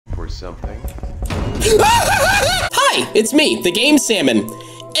something? Hi, it's me, TheGameSalmon.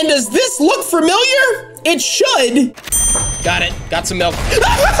 And does this look familiar? It should. Got it, got some milk.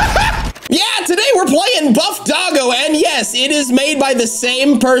 Yeah, today we're playing Buff Doggo, and yes, it is made by the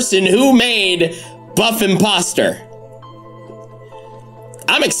same person who made Buff Imposter.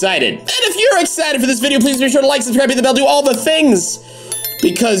 I'm excited. And if you're excited for this video, please be sure to like, subscribe, hit the bell, do all the things,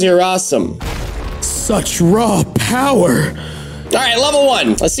 because you're awesome. Such raw power. All right, level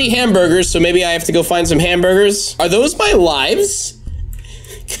 1. Let's see hamburgers, so maybe I have to go find some hamburgers. Are those my lives?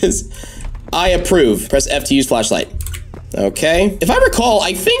 Because I approve. Press F to use flashlight. Okay. If I recall,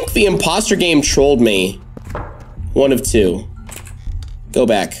 I think the imposter game trolled me. One of two. Go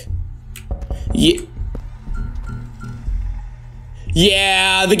back.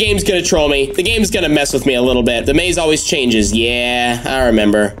 Yeah, the game's gonna troll me. The game's gonna mess with me a little bit. The maze always changes. Yeah, I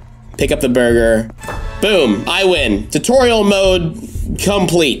remember. Pick up the burger. Boom, I win. Tutorial mode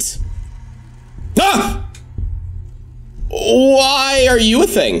complete. Ah! Why are you a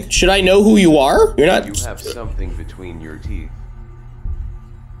thing? Should I know who you are? You're not. You have something between your teeth.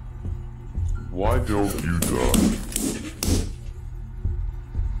 Why don't you die?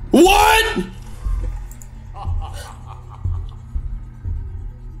 What?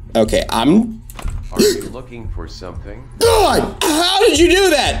 Okay, Are you looking for something? God! How did you do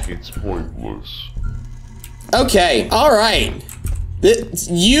that? It's pointless. Okay, all right.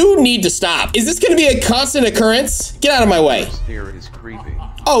 You need to stop. Is this gonna be a constant occurrence? Get out of my way. Your stare is creepy.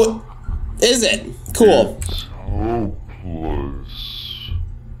 Oh, is it? Cool. It's hopeless.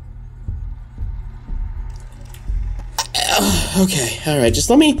 Okay, all right. Just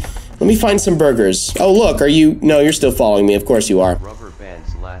let me find some burgers. Oh, look, are you? No, you're still following me. Of course you are. Rubber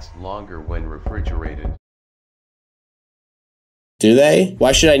bands last longer when refrigerated. Do they?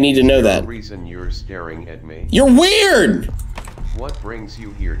 Why should I need to know that? The reason you're staring at me. You're weird. What brings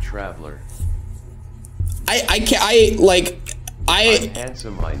you here, traveler? I'm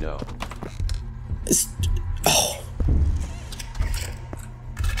handsome, I know. Oh.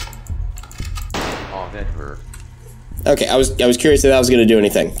 Oh, that hurt. Okay, I was curious if that was gonna do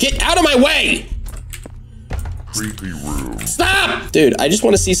anything. Get out of my way! Creepy room. Stop! Dude, I just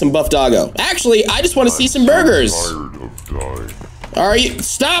want to see some Buff Doggo. Actually, I just want to see some burgers. Tired of dying. Are you?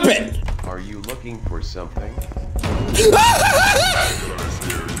 Stop it! Are you looking for something?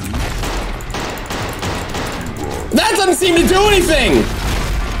 That doesn't seem to do anything!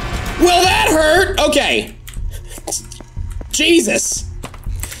 Well, that hurt! Okay. Jesus.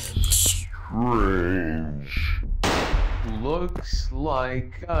 Strange. Looks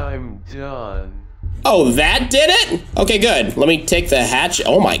like I'm done. Oh, that did it? Okay, good. Let me take the hatch.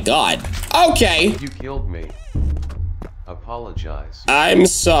 Oh my god. Okay. You killed me. Apologize. I'm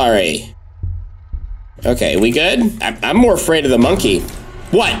sorry. Okay, we good? I'm more afraid of the monkey.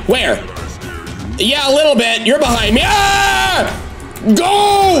 What? Where? Yeah, a little bit. You're behind me. Ah!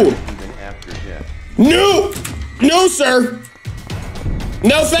 Go! Even after death. No! No, sir.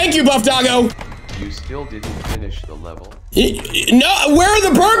 No, thank you, Buff Doggo. You still didn't finish the level. No, where are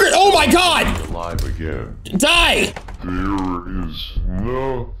the burgers? Oh my god! Alive again. Die! There is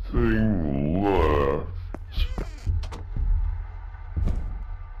nothing left.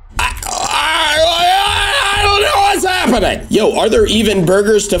 I don't know what's happening. Yo, are there even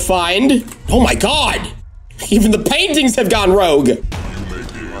burgers to find? Oh my god! Even the paintings have gone rogue.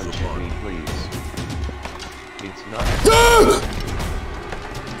 Punch me, please. It's not. Ah!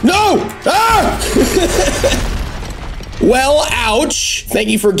 No! Ah! Well, ouch. Thank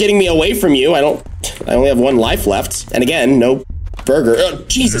you for getting me away from you. I only have one life left. And again, no burger. Oh,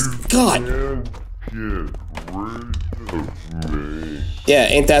 Jesus, God. Can't get rid of me. Yeah,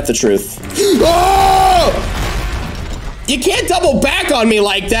 ain't that the truth? Oh! You can't double back on me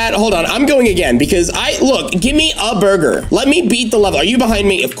like that. Hold on, I'm going again because look, give me a burger. Let me beat the level. Are you behind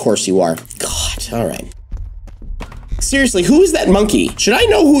me? Of course you are. God, all right. Seriously, who is that monkey? Should I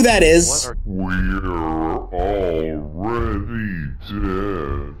know who that is? We're already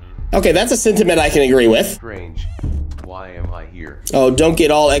dead. Okay, that's a sentiment I can agree with. Strange. Why am I here? Oh, don't get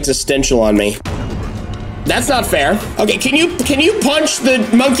all existential on me. That's not fair. Okay, can you punch the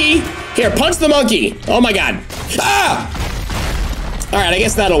monkey? Here, punch the monkey. Oh my god. Ah! All right, I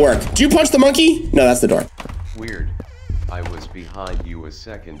guess that'll work. Did you punch the monkey? No, that's the door. Weird. I was behind you a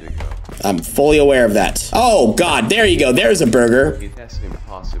second ago. I'm fully aware of that. Oh god, there you go. There's a burger. It's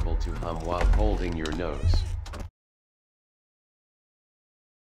impossible to hum while holding your nose.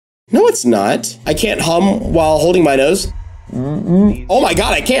 No, it's not. I can't hum while holding my nose. Oh my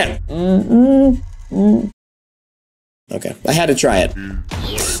god, I can't. Okay, I had to try it.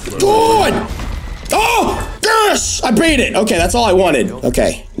 God! Oh! Gosh, I beat it. Okay, that's all I wanted.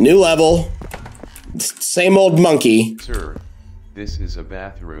 Okay, new level. Same old monkey. Sir, this is a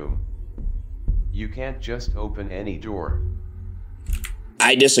bathroom. You can't just open any door.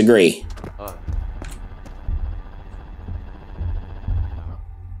 I disagree.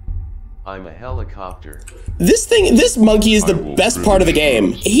 I'm a helicopter. This monkey is the best part of the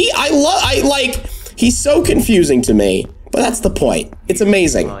game. He's so confusing to me, but that's the point. It's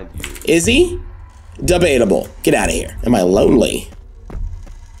amazing. Is he? Debatable. Get out of here. Am I lonely?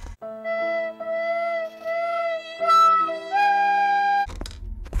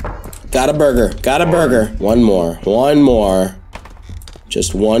 Got a burger. Got a burger. One more. One more.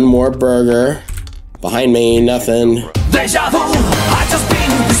 Just one more burger. Behind me, nothing. Deja vu, I just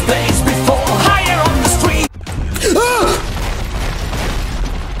been in this place before. Higher on the street.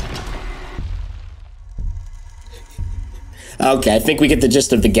 Okay, I think we get the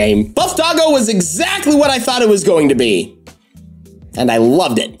gist of the game. Buff Doggo was exactly what I thought it was going to be. And I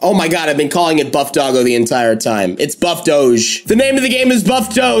loved it. Oh my god, I've been calling it Buff Doggo the entire time. It's Buff Doge. The name of the game is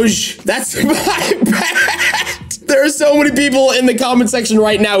Buff Doge. That's my bad. There are so many people in the comment section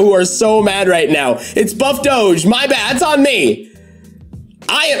right now who are so mad right now. It's Buff Doge. My bad. It's on me.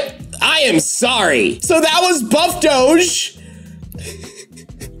 I am sorry. So that was Buff Doge.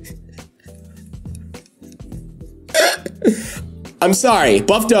 I'm sorry,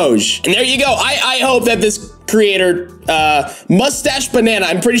 Buff Doge. And there you go. I hope that this creator, Mustache Banana,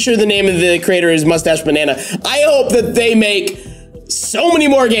 I'm pretty sure the name of the creator is Mustache Banana. I hope that they make so many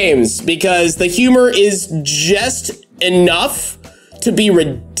more games because the humor is just enough to be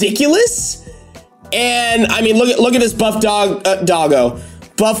ridiculous. And I mean, look at this Buff Doggo.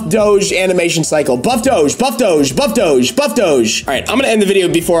 Buff Doge animation cycle. Buff Doge, Buff Doge, Buff Doge, Buff Doge. All right, I'm gonna end the video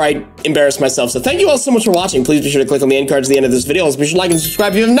before I embarrass myself. So thank you all so much for watching. Please be sure to click on the end cards at the end of this video. Also be sure to like and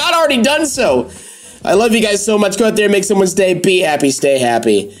subscribe if you have not already done so. I love you guys so much. Go out there and make someone's day. Be happy, stay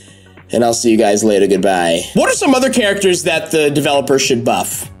happy. And I'll see you guys later. Goodbye. What are some other characters that the developer should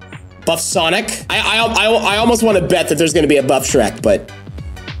buff? Buff Sonic? I almost want to bet that there's gonna be a buff Shrek, but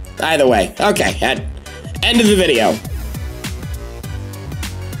either way. Okay, end of the video.